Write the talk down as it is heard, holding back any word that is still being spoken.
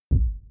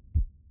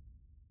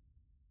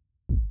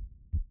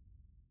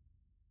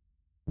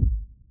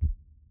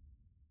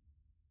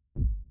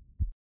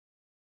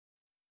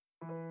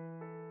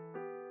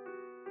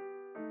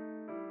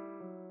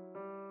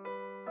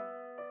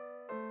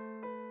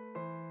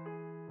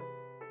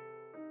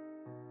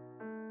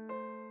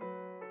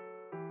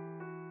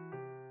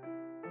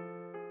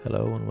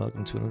Hello and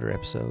welcome to another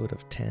episode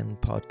of 10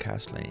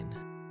 Podcast Lane.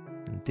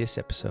 In this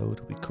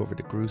episode, we cover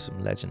the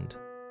gruesome legend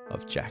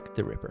of Jack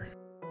the Ripper.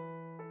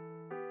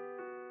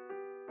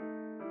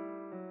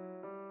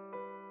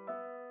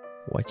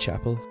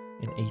 Whitechapel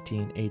in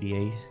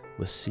 1888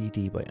 was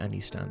seedy by any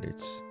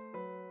standards.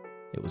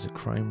 It was a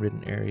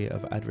crime-ridden area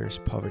of adverse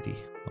poverty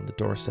on the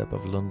doorstep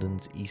of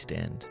London's East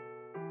End,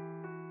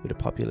 with a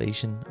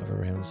population of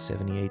around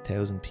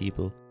 78,000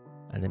 people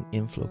and an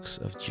influx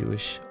of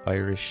Jewish,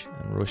 Irish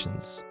and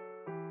Russians,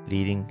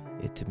 leading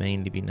it to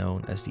mainly be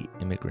known as the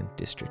Immigrant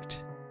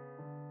District.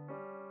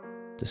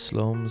 The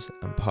slums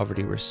and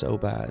poverty were so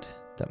bad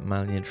that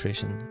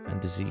malnutrition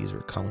and disease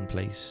were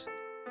commonplace.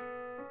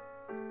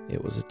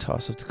 It was a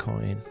toss of the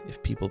coin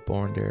if people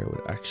born there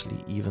would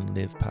actually even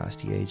live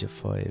past the age of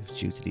 5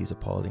 due to these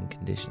appalling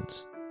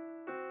conditions.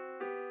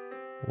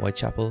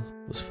 Whitechapel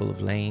was full of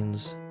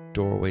lanes,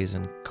 doorways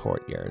and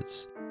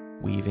courtyards,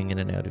 weaving in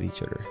and out of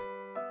each other,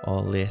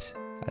 all lit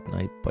at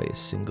night by a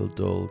single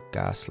dull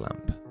gas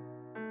lamp.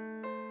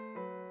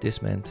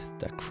 This meant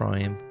that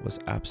crime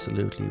was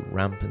absolutely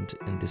rampant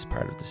in this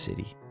part of the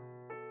city.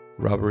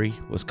 Robbery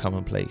was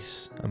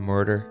commonplace, and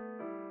murder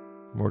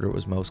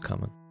was most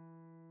common,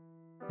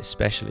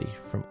 especially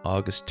from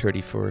August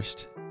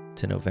 31st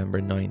to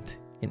November 9th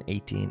in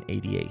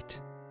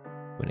 1888,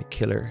 when a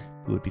killer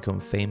who would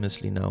become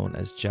famously known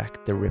as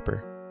Jack the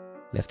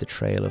Ripper left a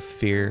trail of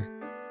fear,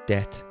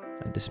 death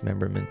and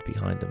dismemberment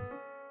behind him,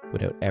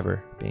 without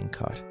ever being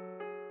caught.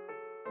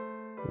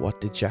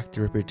 What did Jack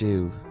the Ripper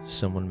do,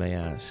 someone may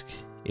ask,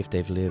 if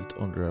they've lived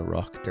under a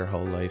rock their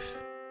whole life?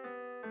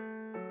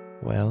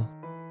 Well,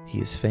 he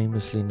is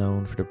famously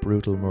known for the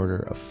brutal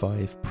murder of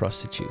 5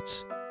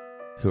 prostitutes,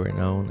 who are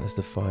known as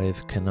the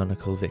 5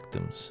 canonical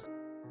victims.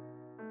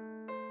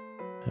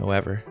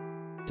 However,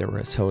 there were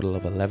a total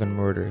of 11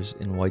 murders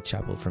in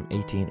Whitechapel from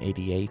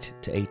 1888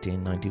 to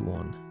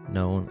 1891,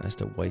 known as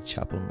the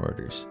Whitechapel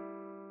Murders.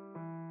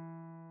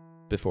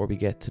 Before we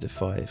get to the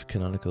 5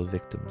 canonical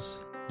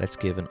victims, let's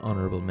give an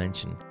honourable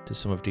mention to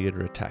some of the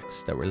other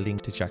attacks that were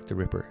linked to Jack the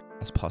Ripper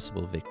as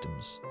possible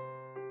victims.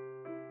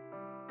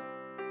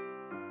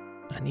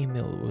 Annie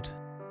Millwood,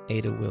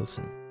 Ada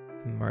Wilson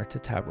and Martha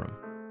Tabram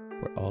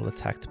were all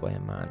attacked by a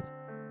man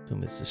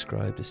whom is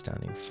described as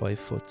standing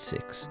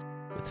 5'6"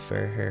 with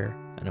fair hair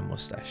and a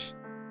moustache.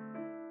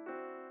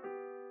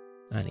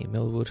 Annie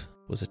Millwood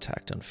was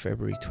attacked on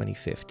February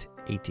 25th,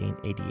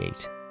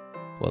 1888.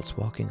 Whilst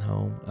walking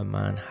home, a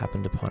man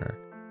happened upon her,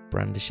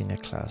 brandishing a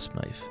clasp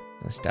knife,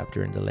 and stabbed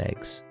her in the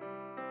legs.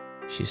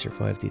 She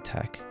survived the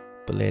attack,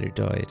 but later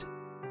died,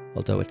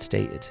 although it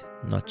stated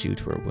not due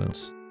to her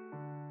wounds.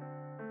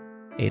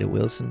 Ada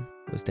Wilson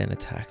was then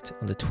attacked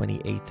on the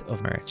 28th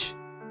of March.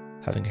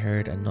 Having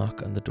heard a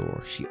knock on the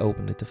door, she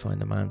opened it to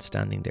find a man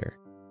standing there.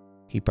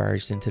 He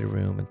barged into the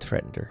room and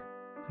threatened her.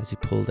 As he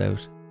pulled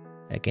out,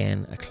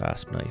 again a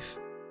clasp knife.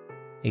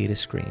 Ada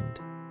screamed,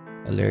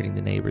 alerting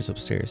the neighbours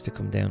upstairs to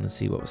come down and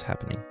see what was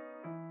happening.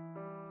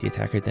 The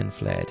attacker then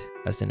fled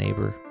as the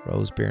neighbour,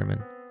 Rose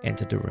Bierman,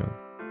 entered the room.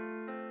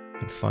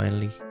 And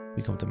finally,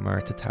 we come to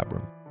Martha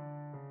Tabram,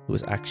 who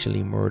was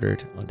actually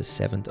murdered on the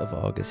 7th of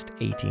August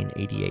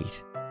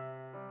 1888.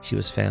 She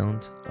was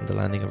found on the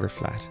landing of her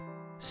flat,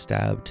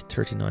 stabbed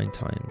 39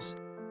 times,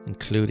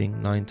 including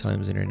 9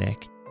 times in her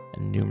neck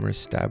and numerous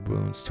stab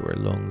wounds to her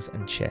lungs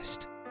and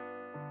chest.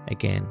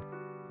 Again,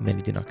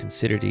 many do not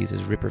consider these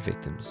as Ripper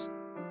victims,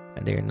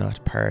 and they are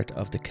not part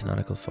of the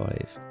canonical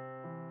 5,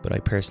 but I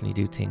personally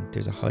do think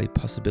there's a high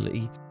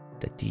possibility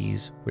that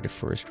these were the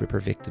first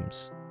Ripper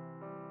victims.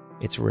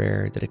 It's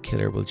rare that a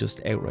killer will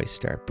just outright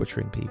start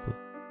butchering people.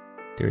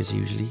 There is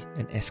usually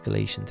an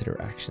escalation to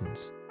their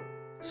actions.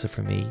 So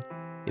for me,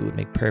 it would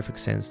make perfect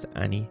sense that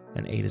Annie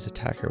and Ada's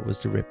attacker was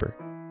the Ripper,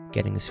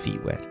 getting his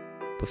feet wet,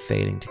 but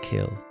failing to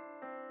kill,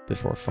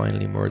 before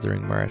finally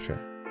murdering Martha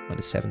on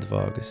the 7th of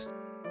August,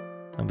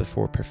 and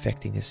before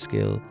perfecting his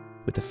skill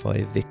with the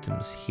 5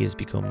 victims he has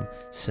become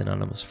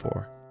synonymous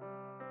for.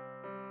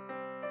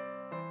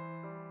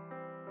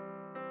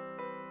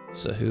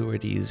 So who are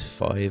these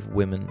 5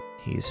 women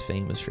he is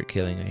famous for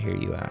killing, I hear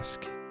you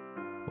ask?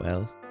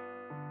 Well,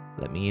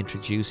 let me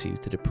introduce you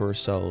to the poor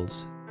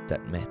souls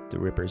that met the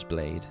Ripper's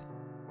blade.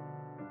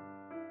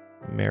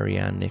 Mary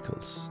Ann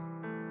Nichols,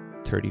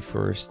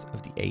 31st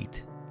of the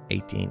 8th,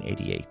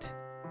 1888,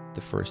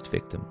 the first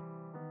victim.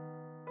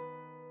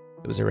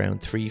 It was around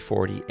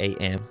 3:40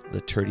 a.m.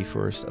 the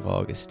 31st of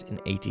August in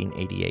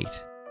 1888.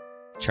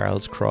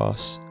 Charles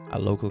Cross, a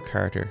local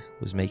carter,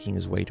 was making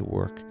his way to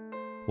work,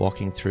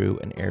 walking through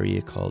an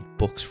area called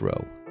Bucks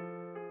Row.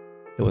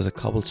 It was a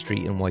cobbled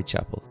street in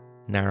Whitechapel,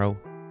 narrow,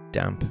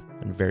 damp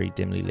and very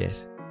dimly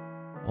lit,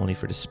 only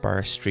for the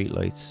sparse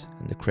streetlights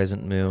and the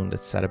crescent moon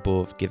that sat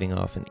above giving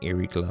off an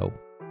eerie glow.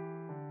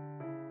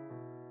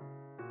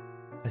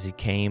 As he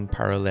came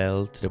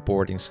parallel to the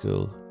boarding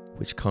school,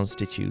 which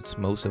constitutes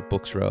most of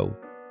Bucks Row,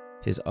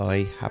 his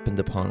eye happened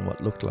upon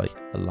what looked like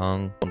a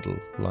long bundle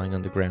lying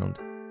on the ground,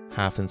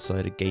 half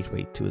inside a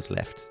gateway to his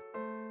left.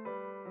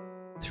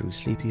 Through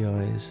sleepy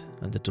eyes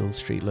and the dull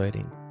street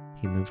lighting,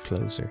 he moved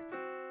closer,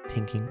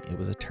 thinking it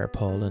was a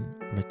tarpaulin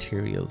or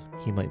material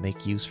he might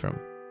make use from,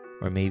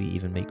 or maybe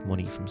even make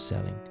money from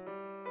selling.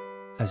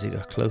 As he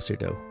got closer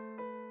though,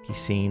 he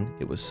seen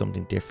it was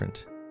something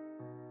different.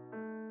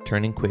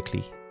 Turning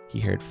quickly, he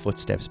heard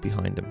footsteps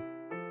behind him.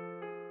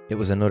 It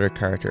was another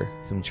carter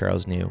whom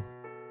Charles knew,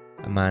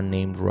 a man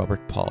named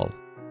Robert Paul.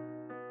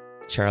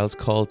 Charles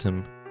called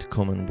him to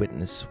come and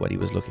witness what he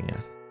was looking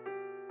at.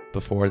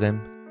 Before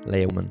them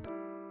lay a woman,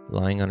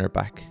 lying on her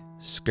back,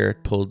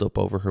 skirt pulled up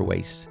over her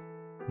waist,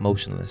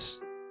 motionless.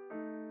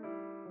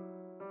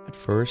 At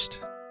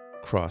first,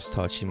 Cross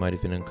thought she might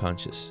have been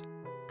unconscious,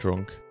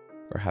 drunk,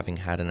 or having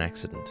had an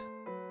accident.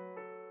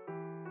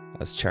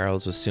 As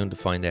Charles was soon to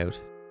find out,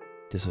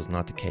 this was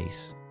not the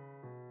case.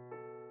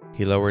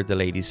 He lowered the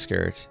lady's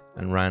skirt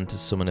and ran to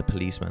summon a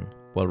policeman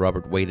while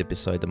Robert waited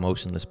beside the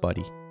motionless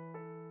body.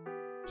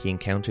 He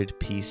encountered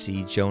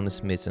PC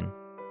Jonas Midson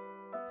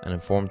and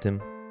informed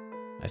him,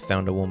 "I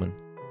found a woman.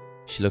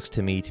 She looks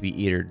to me to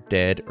be either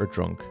dead or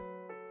drunk,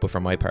 but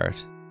for my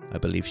part, I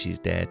believe she's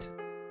dead."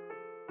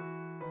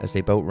 As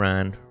they both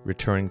ran,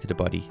 returning to the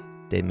body,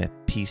 they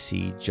met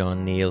PC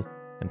John Neal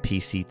and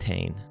PC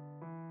Thane.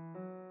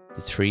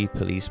 The three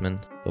policemen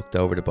looked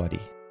over the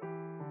body,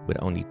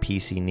 with only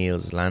PC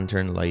Neal's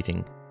lantern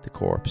lighting the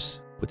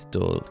corpse with a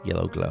dull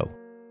yellow glow.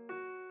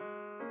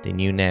 They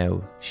knew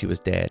now she was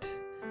dead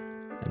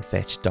and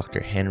fetched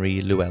Dr.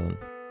 Henry Llewellyn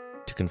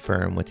to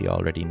confirm what they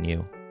already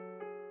knew.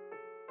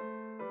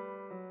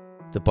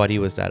 The body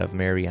was that of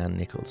Mary Ann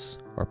Nichols,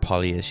 or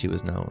Polly as she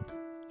was known,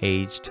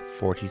 aged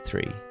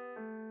 43.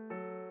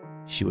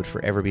 She would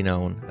forever be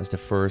known as the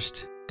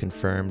first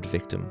confirmed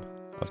victim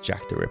of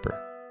Jack the Ripper.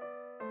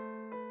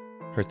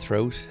 Her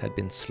throat had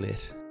been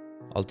slit,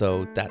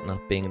 although that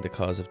not being the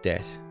cause of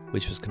death,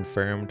 which was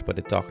confirmed by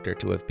the doctor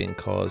to have been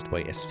caused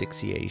by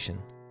asphyxiation.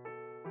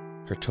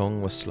 Her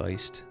tongue was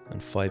sliced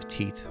and 5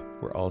 teeth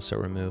were also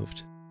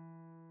removed.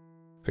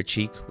 Her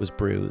cheek was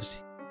bruised,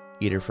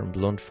 either from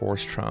blunt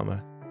force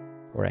trauma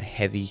or a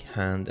heavy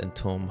hand and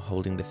thumb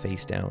holding the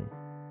face down.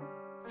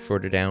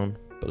 Further down,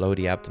 below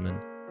the abdomen,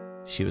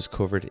 she was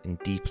covered in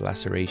deep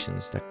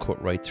lacerations that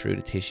cut right through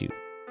the tissue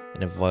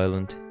in a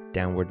violent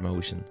downward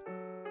motion,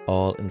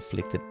 all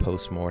inflicted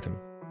post-mortem,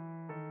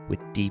 with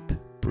deep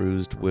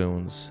bruised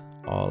wounds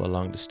all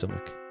along the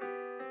stomach.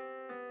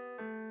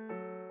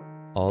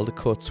 All the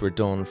cuts were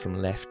done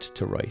from left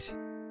to right,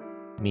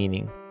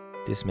 meaning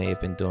this may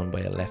have been done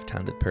by a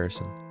left-handed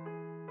person.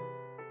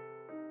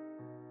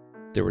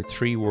 There were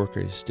 3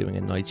 workers doing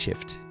a night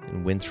shift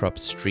in Winthrop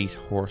Street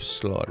Horse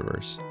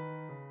Slaughterers,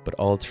 but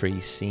all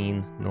 3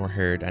 seen nor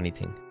heard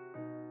anything.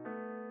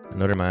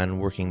 Another man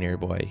working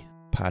nearby,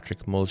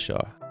 Patrick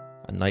Mulshaw,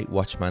 a night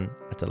watchman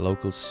at the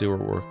local sewer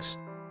works,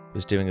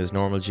 was doing his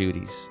normal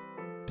duties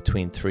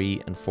between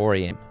 3 and 4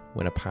 a.m.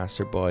 when a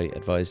passer-by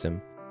advised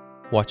him,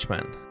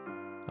 "Watchman,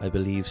 I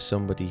believe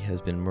somebody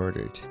has been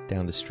murdered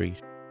down the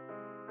street."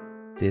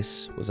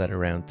 This was at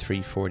around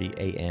 3:40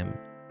 a.m.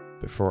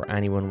 before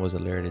anyone was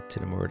alerted to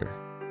the murder.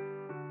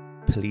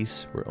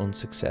 Police were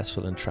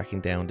unsuccessful in tracking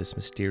down this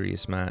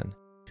mysterious man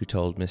who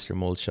told Mr.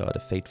 Mulshaw the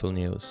fateful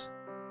news.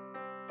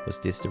 Was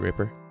this the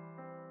Ripper?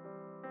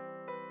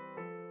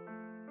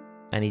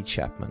 Annie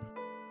Chapman,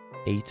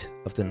 8th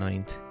of the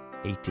 9th,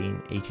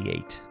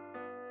 1888,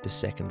 the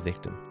second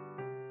victim.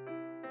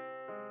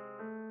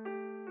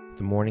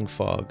 The morning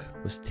fog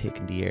was thick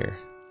in the air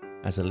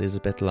as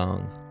Elizabeth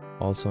Long,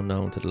 also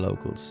known to the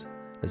locals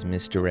as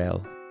Miss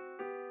Durrell,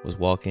 was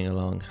walking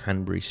along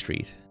Hanbury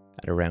Street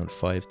at around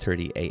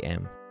 5:30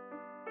 a.m.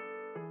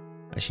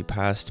 As she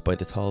passed by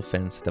the tall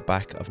fence at the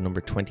back of number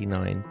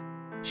 29,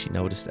 she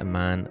noticed a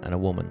man and a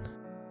woman,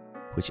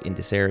 which in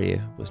this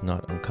area was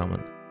not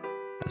uncommon,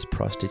 as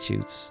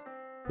prostitutes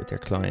with their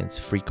clients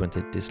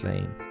frequented this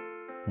lane,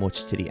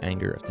 much to the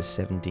anger of the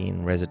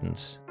 17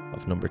 residents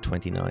of number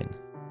 29.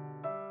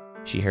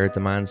 She heard the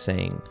man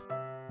saying,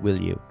 "Will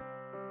you?"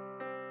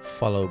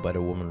 followed by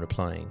the woman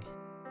replying,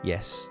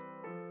 "Yes,"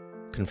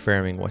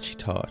 confirming what she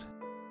thought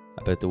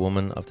about the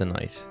woman of the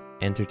night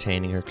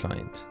entertaining her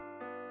client.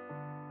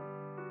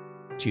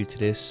 Due to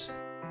this,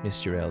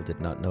 Miss Durrell did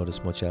not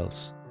notice much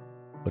else,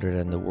 other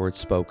than the words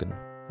spoken,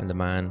 and the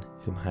man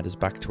whom had his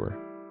back to her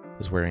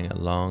was wearing a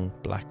long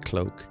black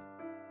cloak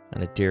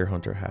and a deer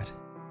hunter hat,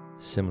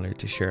 similar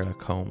to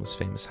Sherlock Holmes'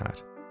 famous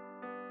hat.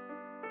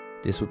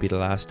 This would be the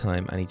last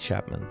time Annie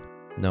Chapman,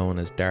 known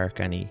as Dark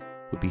Annie,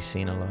 would be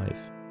seen alive.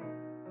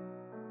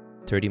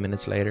 30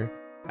 minutes later,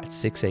 at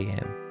 6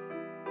 a.m,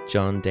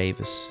 John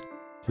Davis,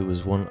 who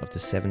was one of the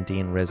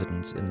 17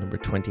 residents in number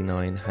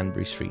 29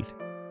 Hanbury Street,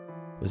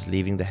 was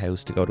leaving the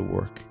house to go to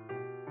work.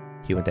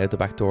 He went out the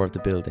back door of the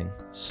building,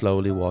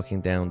 slowly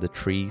walking down the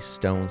 3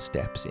 stone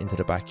steps into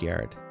the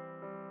backyard.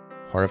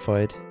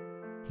 Horrified,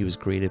 he was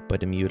greeted by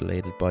the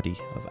mutilated body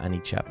of Annie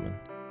Chapman.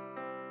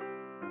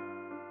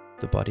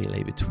 The body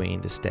lay between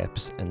the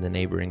steps and the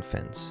neighbouring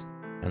fence,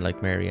 and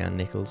like Mary Ann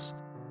Nichols,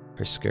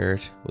 her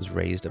skirt was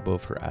raised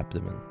above her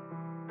abdomen.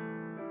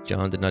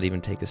 John did not even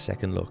take a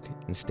second look,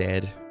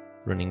 instead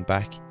running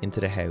back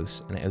into the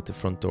house and out the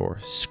front door,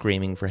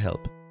 screaming for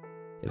help.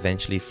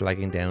 eventually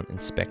flagging down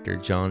Inspector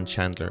John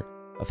Chandler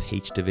of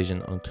H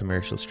Division on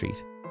Commercial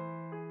Street.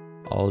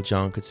 All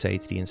John could say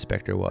to the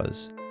inspector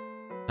was,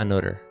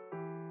 Another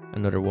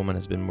woman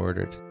has been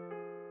murdered."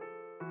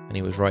 And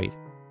he was right.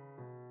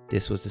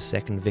 This was the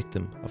second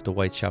victim of the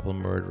Whitechapel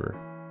murderer,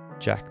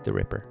 Jack the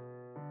Ripper.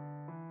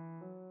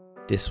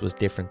 This was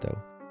different though,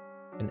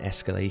 an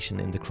escalation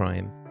in the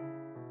crime.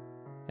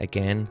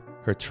 Again,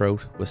 her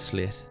throat was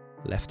slit,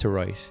 left to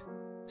right,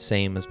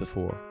 same as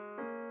before.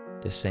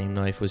 The same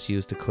knife was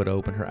used to cut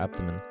open her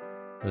abdomen,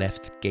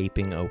 left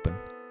gaping open.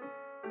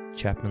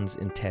 Chapman's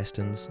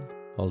intestines,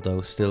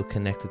 although still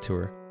connected to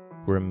her,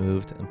 were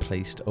removed and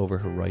placed over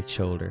her right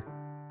shoulder.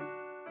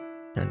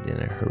 And in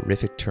a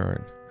horrific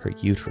turn, her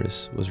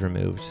uterus was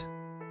removed,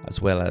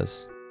 as well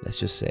as, let's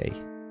just say,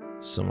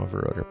 some of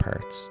her other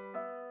parts.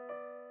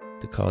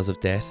 The cause of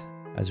death,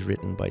 as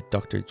written by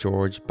Dr.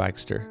 George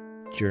Bagster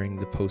during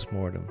the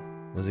post-mortem,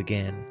 was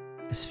again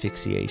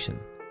asphyxiation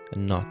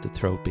and not the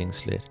throat being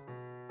slit.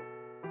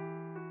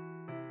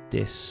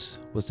 This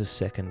was the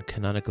second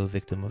canonical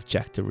victim of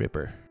Jack the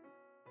Ripper.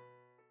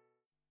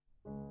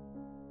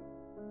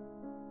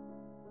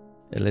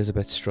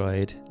 Elizabeth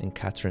Stride and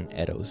Catherine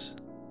Eddowes,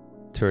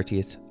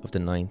 30th of the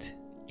 9th,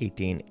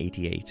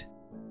 1888,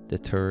 the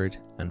third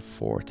and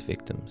fourth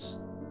victims.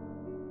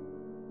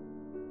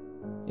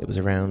 It was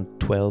around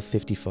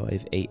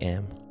 12:55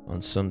 a.m.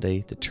 on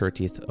Sunday the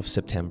 30th of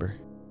September.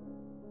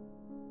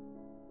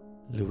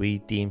 Louis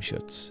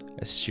Deemschutz,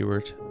 a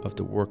steward of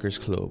the Workers'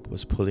 Club,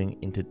 was pulling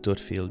into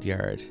Dutfield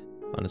Yard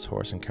on his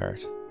horse and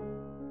cart.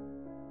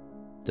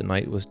 The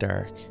night was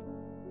dark,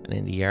 and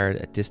in the yard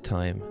at this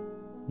time,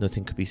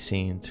 nothing could be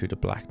seen through the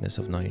blackness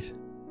of night.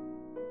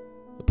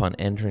 Upon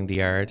entering the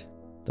yard,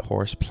 the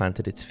horse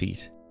planted its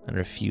feet and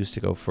refused to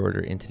go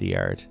further into the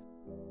yard.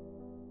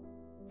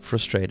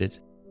 Frustrated,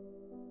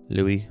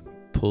 Louis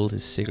pulled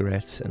his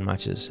cigarettes and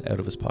matches out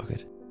of his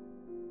pocket.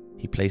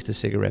 He placed a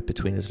cigarette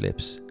between his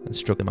lips and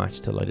struck a match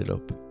to light it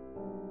up.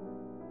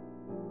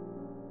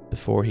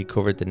 Before he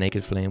covered the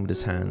naked flame with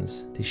his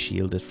hands to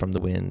shield it from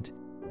the wind,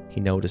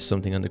 he noticed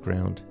something on the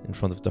ground in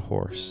front of the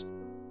horse,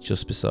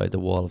 just beside the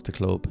wall of the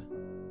club.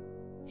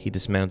 He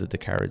dismounted the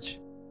carriage.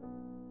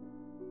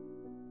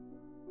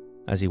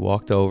 As he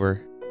walked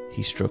over,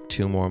 he struck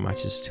 2 more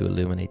matches to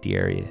illuminate the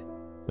area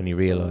when he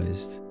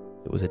realised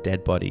it was a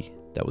dead body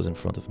that was in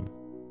front of him.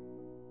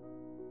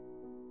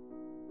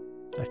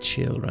 A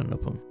chill ran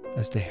up him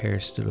as the hair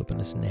stood up on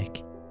his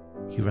neck.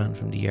 He ran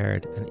from the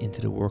yard and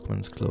into the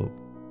workman's club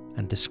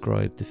and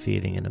described the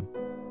feeling in him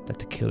that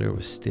the killer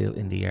was still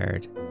in the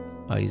yard,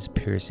 eyes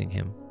piercing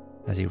him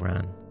as he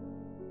ran.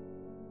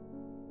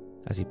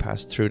 As he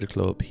passed through the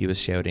club, he was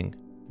shouting,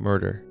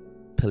 "Murder!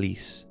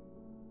 Police!"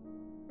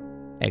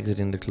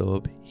 Exiting the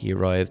club, he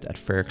arrived at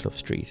Fairclough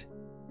Street,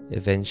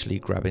 eventually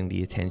grabbing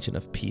the attention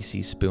of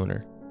PC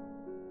Spooner,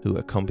 who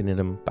accompanied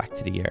him back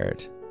to the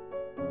yard.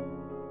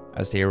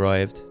 As they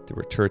arrived, there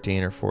were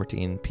 13 or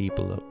 14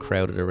 people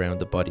crowded around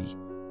the body.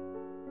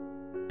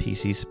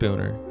 PC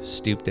Spooner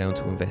stooped down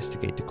to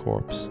investigate the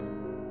corpse,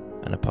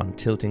 and upon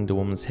tilting the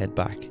woman's head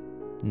back,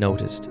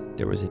 noticed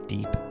there was a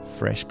deep,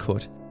 fresh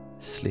cut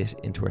slit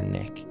into her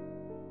neck.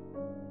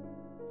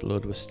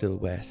 Blood was still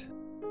wet,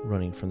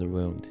 running from the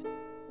wound,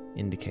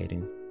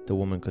 indicating the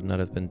woman could not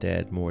have been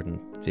dead more than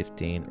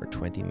 15 or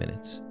 20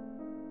 minutes,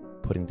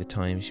 putting the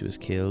time she was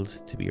killed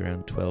to be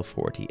around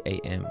 12:40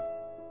 a.m.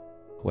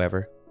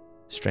 However,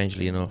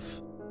 strangely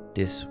enough,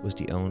 this was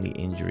the only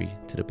injury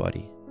to the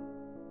body.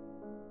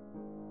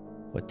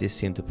 What this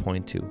seemed to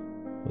point to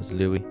was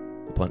Louis,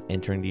 upon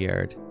entering the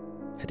yard,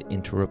 had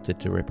interrupted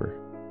the Ripper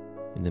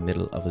in the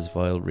middle of his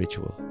vile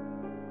ritual,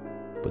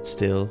 but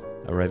still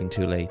arriving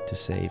too late to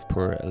save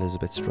poor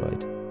Elizabeth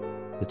Stride,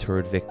 the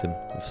third victim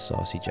of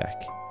Saucy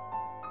Jack.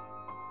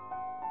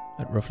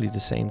 At roughly the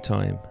same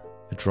time,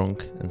 a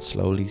drunk and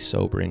slowly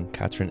sobering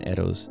Catherine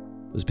Eddowes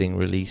was being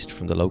released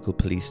from the local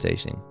police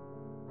station,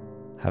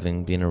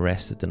 having been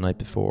arrested the night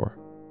before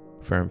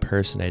for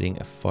impersonating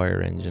a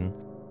fire engine,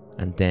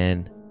 and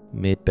then,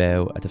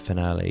 mid-bow at the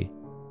finale,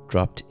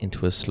 dropped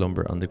into a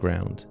slumber on the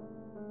ground.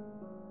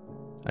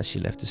 As she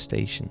left the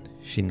station,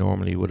 she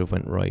normally would have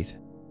went right,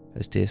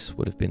 as this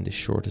would have been the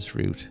shortest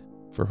route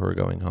for her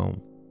going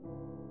home,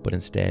 but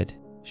instead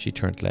she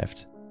turned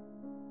left,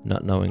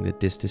 not knowing that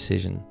this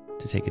decision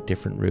to take a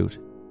different route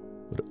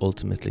would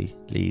ultimately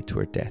lead to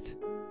her death.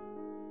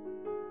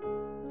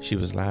 She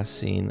was last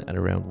seen at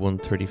around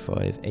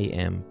 1:35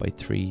 a.m. by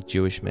 3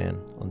 Jewish men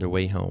on their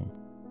way home,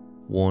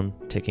 one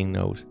taking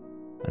note,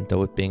 and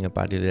though it being a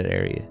badly lit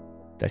area,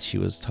 that she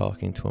was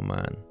talking to a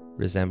man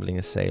resembling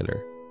a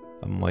sailor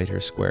on Mitre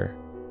Square.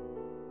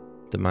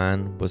 The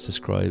man was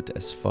described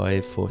as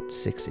 5 foot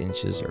 6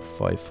 inches or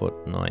 5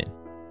 foot 9,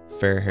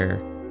 fair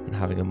hair and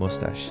having a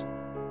moustache.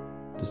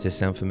 Does this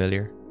sound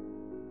familiar?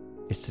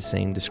 It's the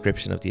same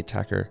description of the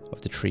attacker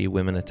of the 3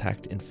 women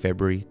attacked in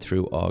February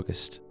through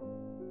August.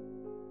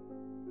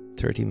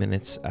 30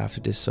 minutes after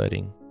this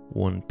sighting,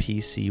 one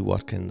PC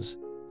Watkins,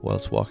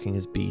 whilst walking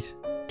his beat,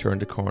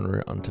 turned a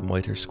corner onto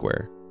Mitre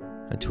Square,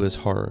 and to his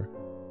horror,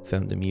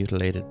 found the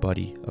mutilated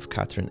body of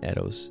Catherine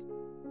Eddowes.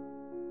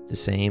 The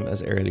same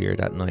as earlier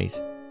that night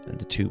and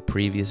the two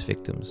previous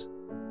victims,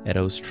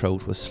 Eddowes'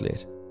 throat was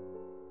slit,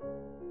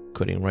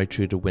 cutting right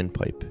through the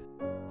windpipe,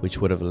 which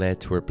would have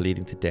led to her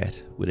bleeding to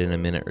death within a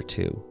minute or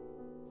two,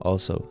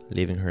 also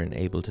leaving her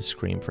unable to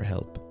scream for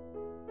help.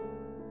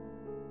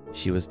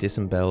 She was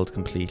disemboweled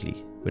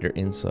completely, with her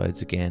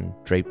insides again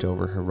draped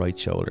over her right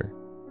shoulder.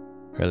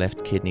 Her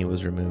left kidney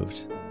was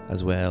removed,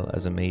 as well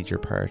as a major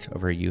part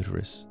of her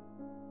uterus.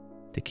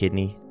 The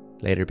kidney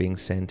later being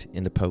sent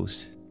in the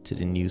post to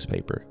the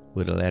newspaper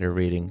with a letter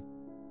reading,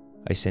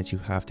 "I sent you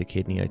half the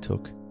kidney I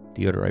took,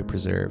 the other I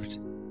preserved.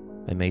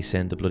 I may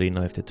send the bloody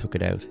knife that took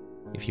it out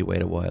if you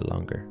wait a while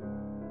longer."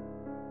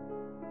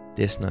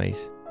 This night,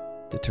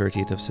 the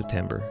 30th of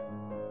September,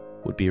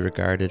 would be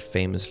regarded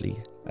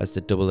famously as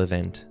the double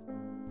event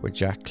where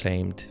Jack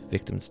claimed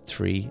victims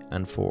 3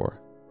 and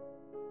 4.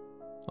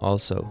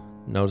 Also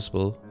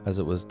noticeable as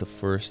it was the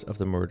first of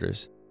the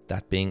murders,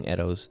 that being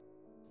Eddowes,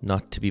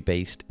 not to be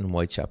based in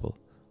Whitechapel,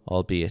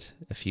 albeit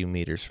a few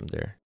metres from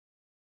there.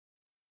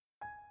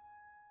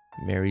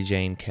 Mary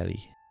Jane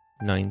Kelly,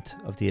 9th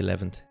of the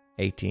 11th,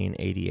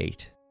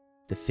 1888,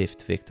 the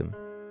 5th victim.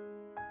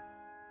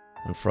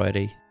 On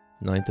Friday,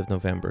 9th of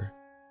November,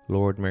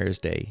 Lord Mayor's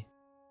Day,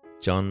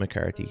 John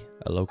McCarthy,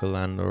 a local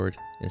landlord,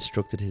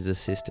 instructed his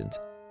assistant,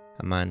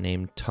 a man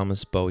named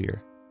Thomas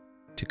Bowyer,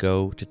 to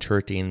go to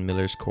 13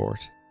 Miller's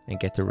Court and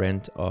get the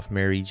rent off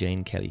Mary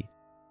Jane Kelly,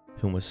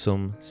 whom was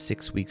some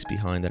 6 weeks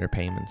behind on her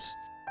payments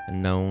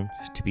and known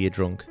to be a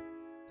drunk,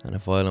 and a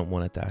violent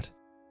one at that.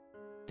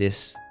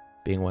 This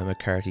being why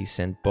McCarthy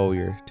sent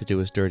Bowyer to do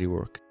his dirty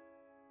work,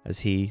 as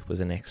he was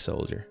an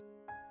ex-soldier.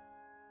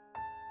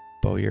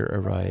 Bowyer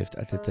arrived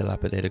at the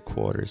dilapidated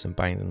quarters and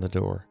banged on the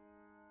door.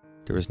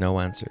 There was no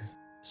answer,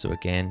 so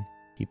again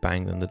he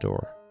banged on the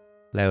door,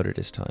 louder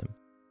this time,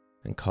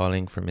 and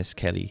calling for Miss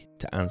Kelly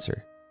to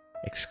answer,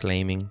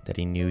 exclaiming that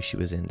he knew she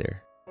was in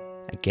there.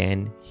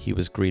 Again he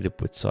was greeted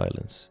with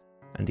silence,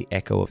 and the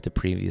echo of the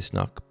previous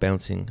knock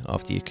bouncing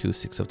off the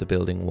acoustics of the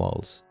building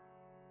walls.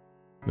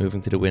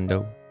 Moving to the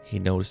window, he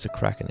noticed a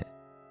crack in it,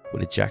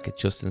 with a jacket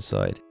just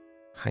inside,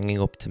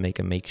 hanging up to make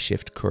a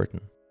makeshift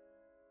curtain.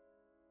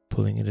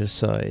 Pulling it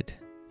aside,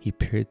 he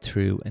peered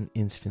through and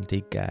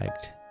instantly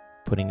gagged,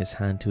 putting his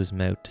hand to his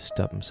mouth to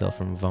stop himself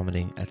from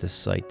vomiting at the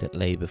sight that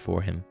lay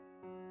before him.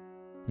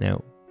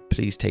 Now,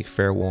 please take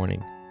fair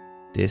warning,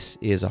 this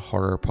is a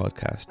horror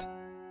podcast,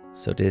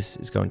 so this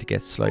is going to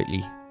get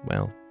slightly,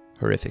 well,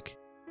 horrific.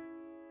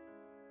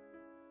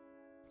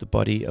 The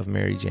body of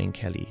Mary Jane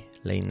Kelly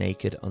lay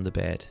naked on the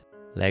bed,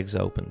 legs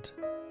opened,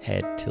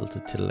 head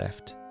tilted to the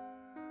left.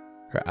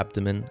 Her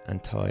abdomen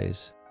and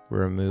thighs were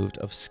removed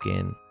of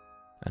skin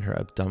and her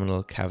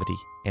abdominal cavity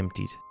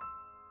emptied.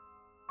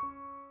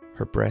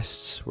 Her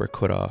breasts were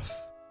cut off,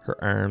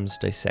 her arms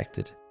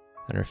dissected,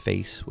 and her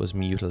face was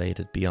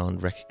mutilated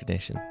beyond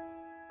recognition.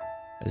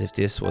 As if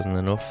this wasn't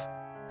enough,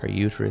 her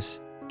uterus,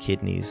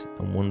 kidneys,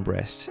 and one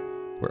breast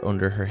were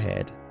under her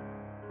head,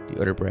 the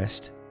other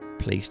breast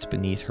placed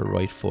beneath her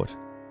right foot,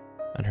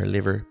 and her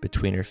liver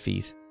between her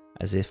feet,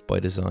 as if by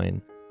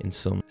design in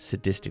some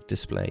sadistic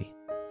display.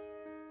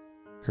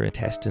 Her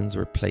intestines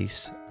were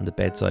placed on the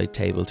bedside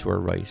table to her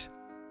right,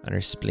 and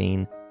her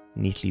spleen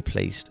neatly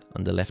placed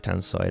on the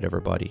left-hand side of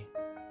her body.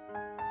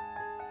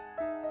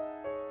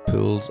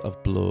 Pools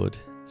of blood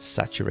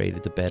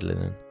saturated the bed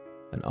linen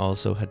and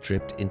also had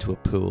dripped into a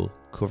pool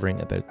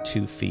covering about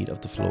 2 feet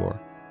of the floor.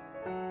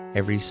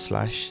 Every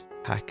slash,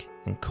 hack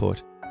and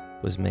cut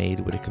was made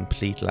with a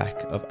complete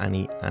lack of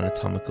any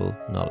anatomical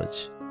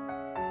knowledge,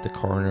 the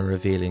coroner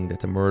revealing that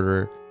the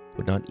murderer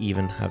would not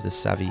even have the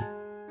savvy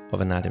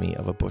of anatomy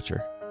of a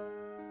butcher.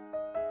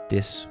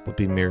 This would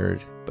be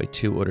mirrored by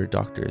 2 other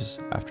doctors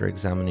after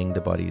examining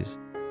the bodies.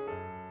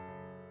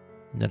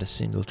 Not a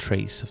single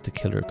trace of the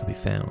killer could be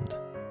found,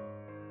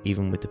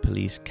 even with the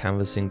police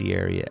canvassing the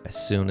area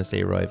as soon as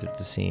they arrived at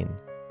the scene.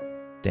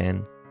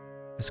 Then,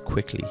 as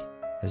quickly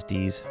as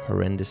these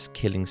horrendous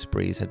killing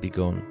sprees had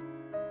begun,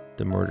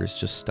 the murders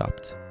just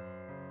stopped.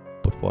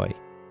 But why?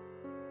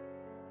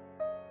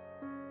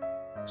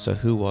 So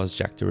who was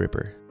Jack the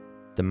Ripper,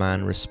 the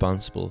man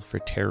responsible for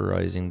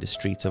terrorising the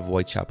streets of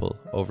Whitechapel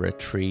over a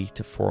 3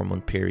 to 4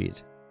 month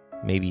period,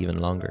 maybe even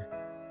longer?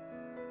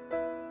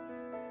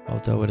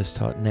 Although it is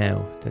thought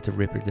now that the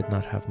Ripper did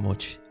not have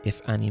much,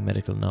 if any,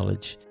 medical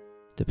knowledge,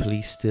 the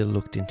police still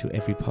looked into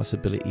every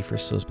possibility for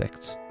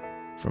suspects,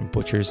 from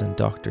butchers and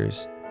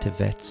doctors to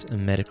vets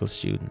and medical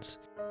students,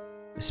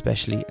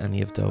 especially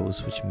any of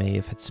those which may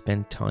have had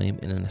spent time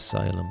in an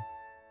asylum.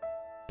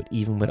 But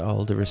even with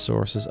all the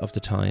resources of the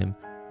time,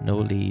 no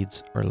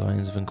leads or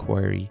lines of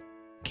inquiry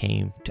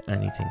came to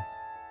anything.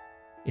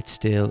 It's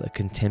still a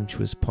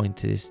contemptuous point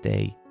to this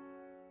day.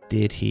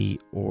 Did he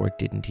or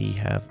didn't he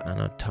have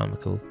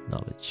anatomical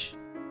knowledge?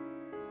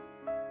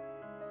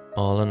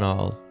 All in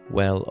all,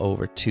 well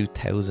over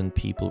 2,000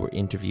 people were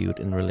interviewed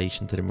in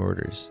relation to the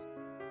murders.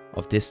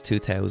 Of this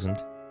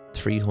 2,000,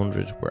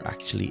 300 were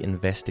actually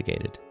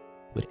investigated,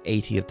 with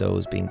 80 of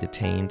those being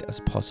detained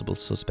as possible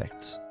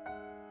suspects.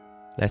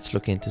 Let's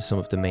look into some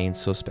of the main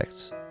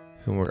suspects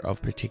who were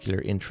of particular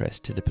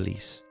interest to the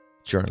police,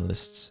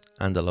 journalists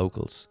and the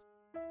locals.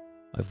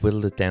 I've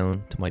whittled it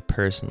down to my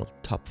personal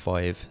top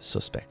 5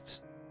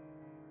 suspects.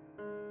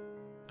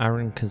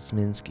 Aaron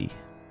Kosminski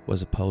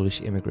was a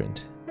Polish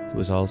immigrant who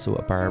was also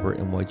a barber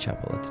in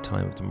Whitechapel at the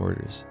time of the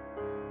murders.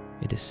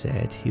 It is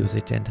said he was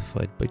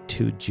identified by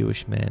 2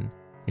 Jewish men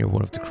near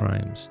one of the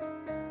crimes,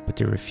 but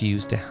they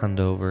refused to hand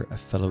over a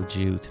fellow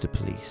Jew to the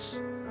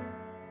police.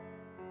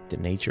 The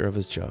nature of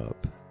his job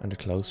and the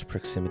close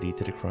proximity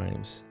to the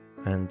crimes,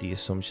 and the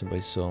assumption by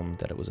some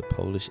that it was a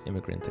Polish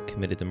immigrant that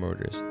committed the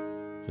murders,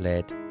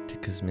 led to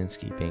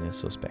Kosminski being a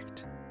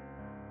suspect.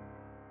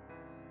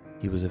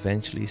 He was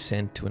eventually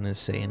sent to an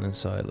insane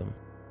asylum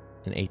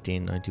in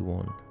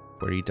 1891,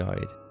 where he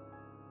died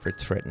for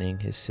threatening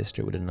his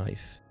sister with a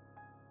knife.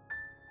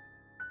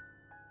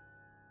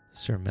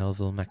 Sir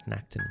Melville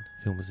Macnaghten,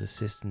 who was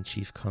Assistant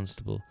Chief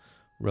Constable,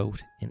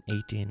 wrote in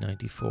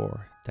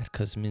 1894 that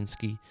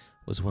Kosminski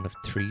was one of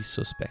 3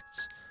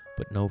 suspects,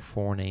 but no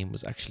forename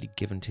was actually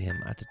given to him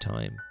at the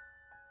time.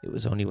 It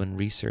was only when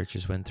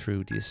researchers went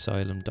through the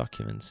asylum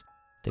documents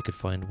they could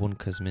find one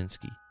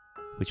Kosminski,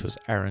 which was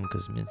Aaron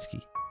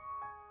Kosminski.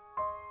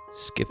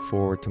 Skip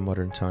forward to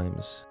modern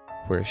times,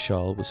 where a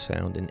shawl was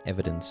found in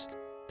evidence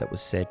that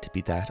was said to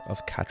be that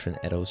of Catherine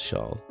Eddowes'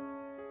 shawl.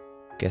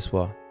 Guess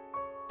what?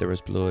 There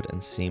was blood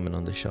and semen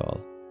on the shawl.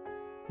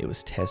 It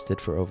was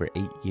tested for over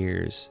 8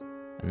 years,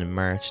 and in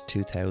March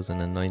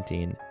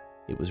 2019,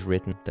 it was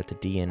written that the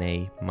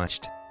DNA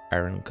matched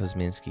Aaron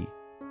Kosminski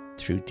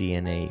through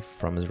DNA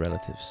from his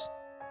relatives.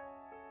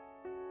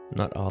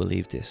 Not all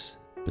believe this,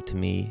 but to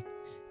me,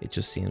 it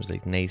just seems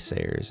like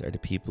naysayers are the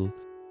people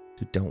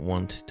who don't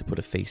want to put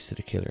a face to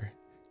the killer.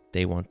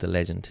 They want the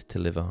legend to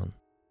live on.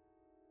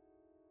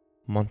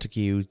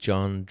 Montague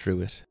John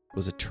Druitt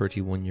was a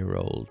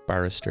 31-year-old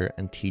barrister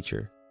and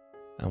teacher,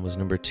 and was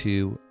number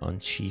 2 on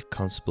Chief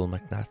Constable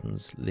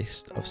Macnaghten's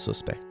list of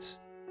suspects.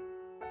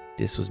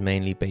 This was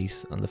mainly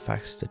based on the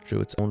facts that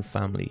Druitt's own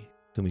family,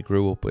 whom he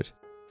grew up with,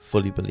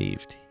 fully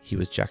believed he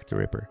was Jack the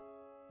Ripper,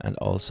 and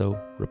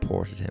also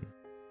reported him.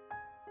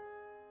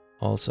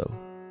 Also,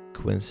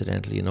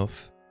 coincidentally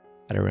enough,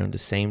 at around the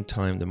same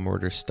time the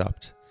murder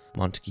stopped,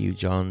 Montague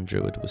John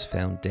Druitt was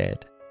found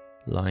dead,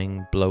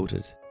 lying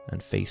bloated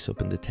and face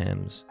up in the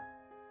Thames,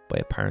 by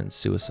apparent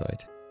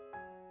suicide.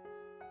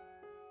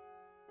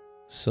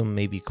 Some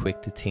may be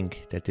quick to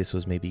think that this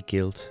was maybe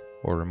guilt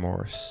or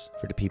remorse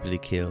for the people he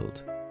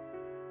killed,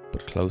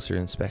 but closer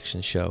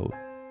inspection showed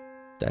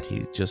that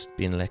he'd just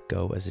been let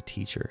go as a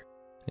teacher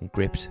and,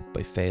 gripped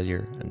by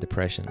failure and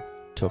depression,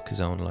 took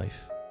his own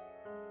life.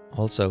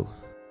 Also,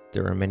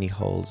 there are many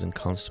holes in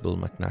Constable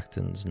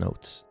Macnaghten's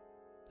notes,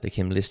 like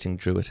him listing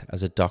Druitt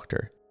as a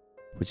doctor,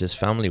 which his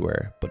family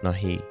were but not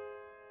he,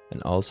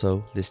 and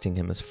also listing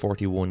him as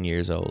 41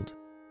 years old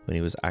when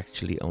he was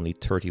actually only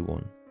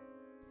 31,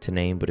 to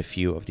name but a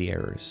few of the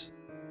errors.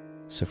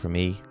 So for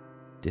me,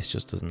 this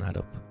just doesn't add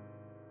up.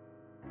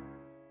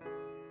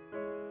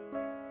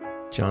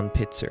 John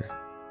Pitzer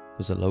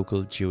was a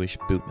local Jewish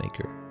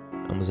bootmaker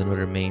and was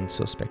another main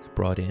suspect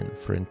brought in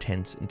for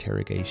intense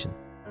interrogation.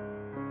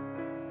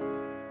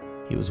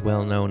 He was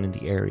well known in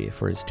the area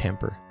for his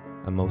temper,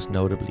 and most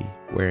notably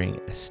wearing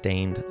a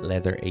stained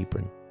leather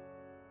apron.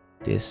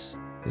 This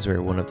is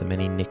where one of the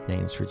many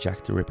nicknames for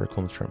Jack the Ripper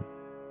comes from: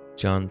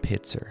 John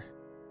Pitzer,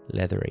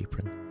 leather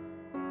apron.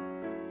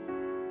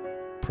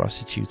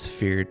 Prostitutes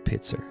feared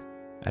Pitzer,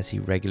 as he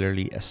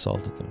regularly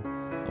assaulted them,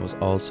 and was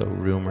also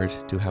rumoured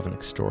to have an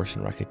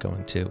extortion racket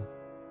going too.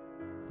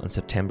 On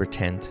September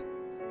 10th,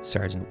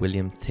 Sergeant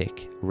William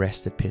Thick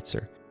arrested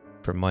Pitzer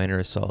for minor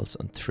assaults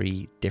on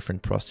 3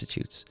 different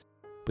prostitutes,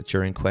 but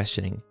during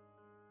questioning,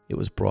 it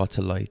was brought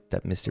to light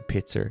that Mr.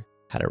 Pitzer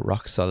had a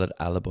rock-solid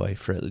alibi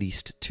for at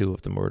least 2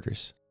 of the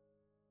murders.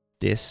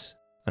 This,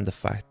 and the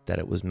fact that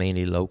it was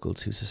mainly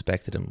locals who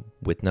suspected him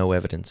with no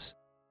evidence,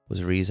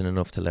 was reason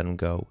enough to let him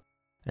go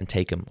and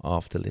take him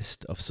off the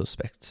list of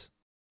suspects.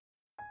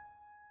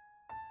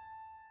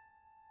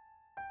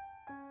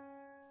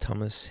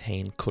 Thomas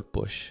Hayne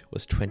Cutbush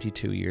was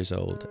 22 years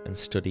old and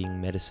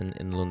studying medicine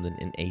in London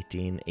in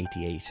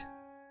 1888.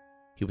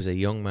 He was a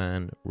young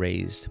man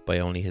raised by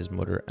only his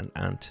mother and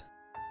aunt.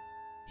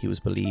 He was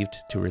believed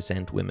to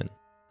resent women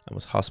and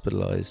was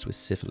hospitalised with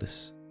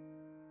syphilis.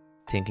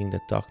 Thinking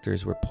that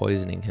doctors were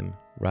poisoning him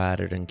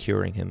rather than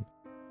curing him,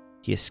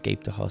 he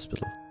escaped the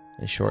hospital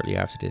and shortly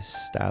after this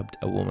stabbed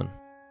a woman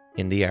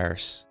in the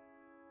arse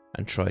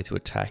and tried to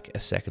attack a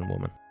second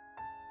woman.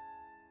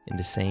 In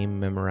the same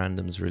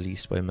memorandums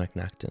released by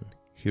Macnaghten,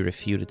 he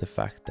refuted the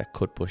fact that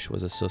Cutbush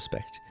was a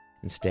suspect,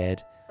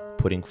 instead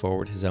putting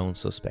forward his own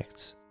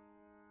suspects.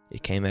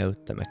 It came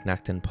out that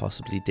Macnaghten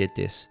possibly did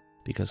this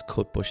because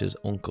Cutbush's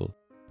uncle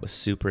was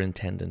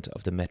superintendent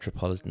of the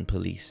Metropolitan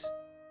Police,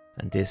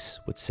 and this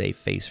would save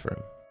face for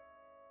him.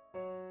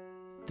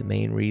 The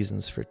main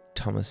reasons for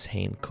Thomas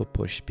Hayne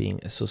Cutbush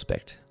being a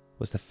suspect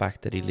was the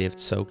fact that he lived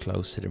so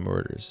close to the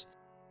murders,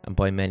 and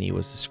by many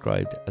was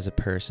described as a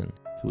person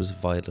who was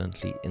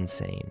violently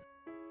insane.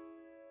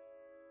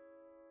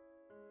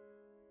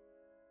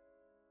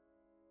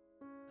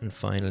 And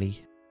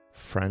finally,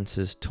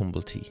 Francis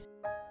Tumblety.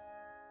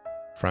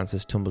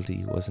 Francis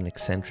Tumblety was an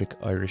eccentric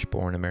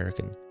Irish-born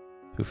American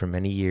who for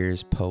many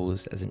years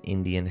posed as an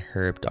Indian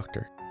herb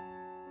doctor.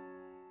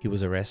 He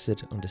was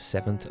arrested on the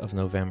 7th of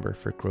November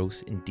for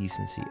gross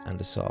indecency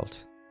and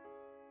assault.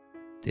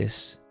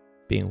 This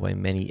being why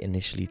many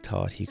initially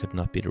thought he could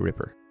not be the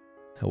Ripper.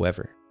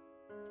 However,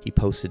 he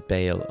posted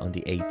bail on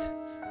the 8th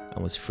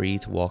and was free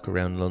to walk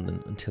around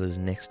London until his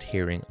next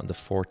hearing on the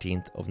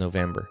 14th of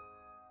November,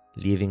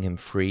 leaving him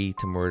free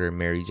to murder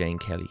Mary Jane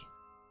Kelly.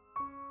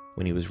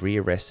 When he was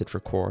re-arrested for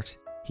court,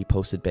 he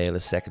posted bail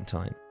a second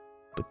time,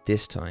 but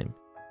this time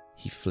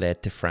he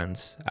fled to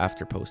France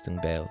after posting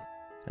bail,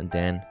 and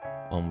then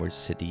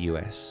onwards to the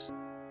US.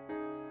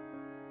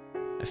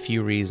 A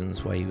few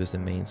reasons why he was the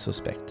main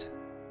suspect.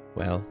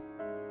 Well,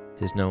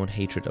 his known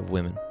hatred of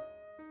women.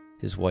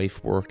 His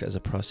wife worked as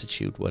a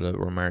prostitute while they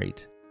were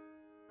married.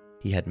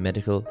 He had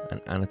medical and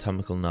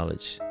anatomical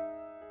knowledge.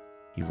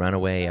 He ran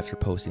away after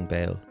posting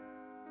bail.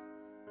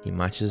 He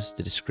matches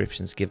the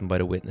descriptions given by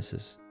the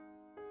witnesses.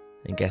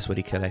 And guess what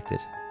he collected?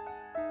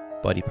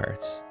 Body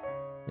parts,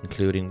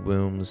 including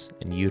wombs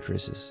and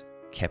uteruses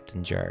kept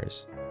in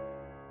jars.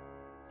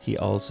 He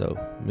also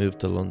moved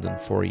to London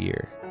for a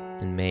year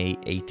in May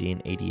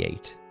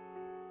 1888,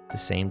 the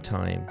same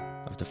time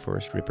of the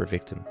first Ripper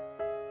victim.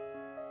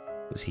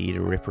 Was he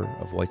the Ripper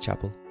of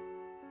Whitechapel?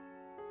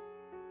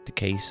 The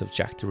case of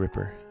Jack the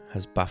Ripper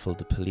has baffled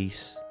the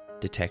police,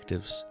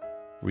 detectives,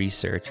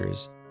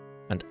 researchers,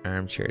 and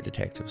armchair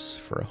detectives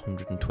for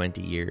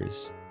 120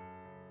 years.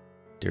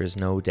 There is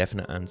no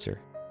definite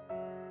answer.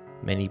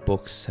 Many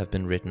books have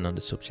been written on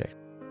the subject,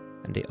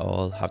 and they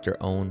all have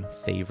their own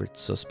favourite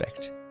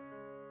suspect,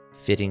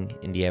 fitting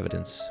in the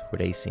evidence where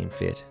they seem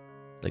fit,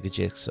 like a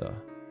jigsaw.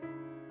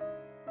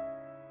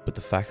 But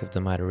the fact of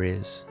the matter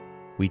is,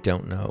 we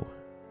don't know,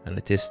 and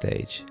at this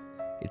stage,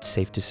 it's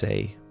safe to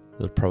say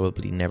we'll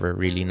probably never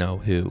really know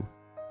who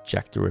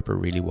Jack the Ripper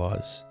really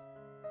was.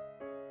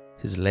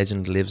 His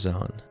legend lives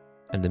on,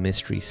 and the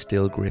mystery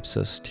still grips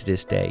us to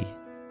this day,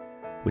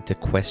 with the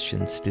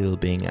question still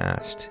being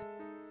asked: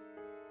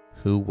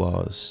 who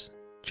was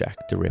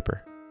Jack the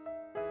Ripper?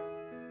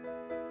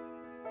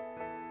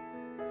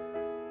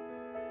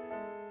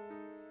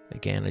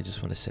 Again, I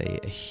just want to say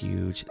a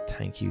huge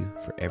thank you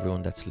for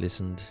everyone that's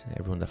listened,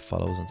 everyone that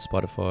follows on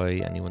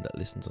Spotify, anyone that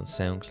listens on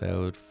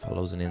SoundCloud,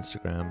 follows on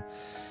Instagram.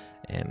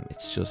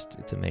 It's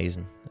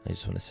amazing. I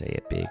just want to say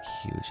a big,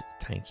 huge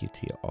thank you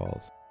to you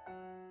all.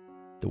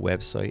 The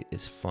website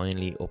is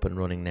finally up and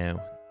running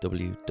now,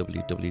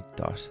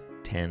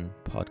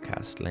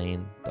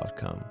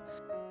 www.10podcastlane.com.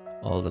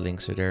 All the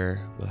links are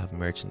there. We'll have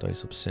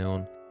merchandise up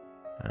soon,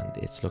 and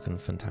it's looking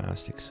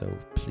fantastic, so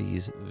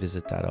please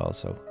visit that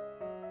also.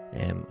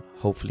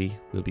 Hopefully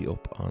we'll be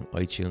up on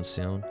iTunes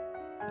soon,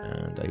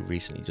 and I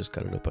recently just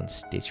got it up on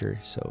Stitcher,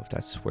 so if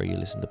that's where you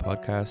listen to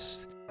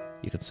podcasts,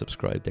 you can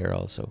subscribe there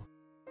also.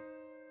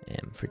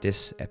 For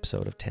this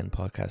episode of 10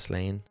 Podcast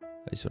Lane,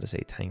 I just want to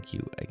say thank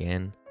you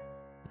again,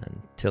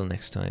 and till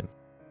next time,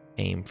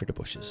 aim for the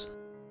bushes.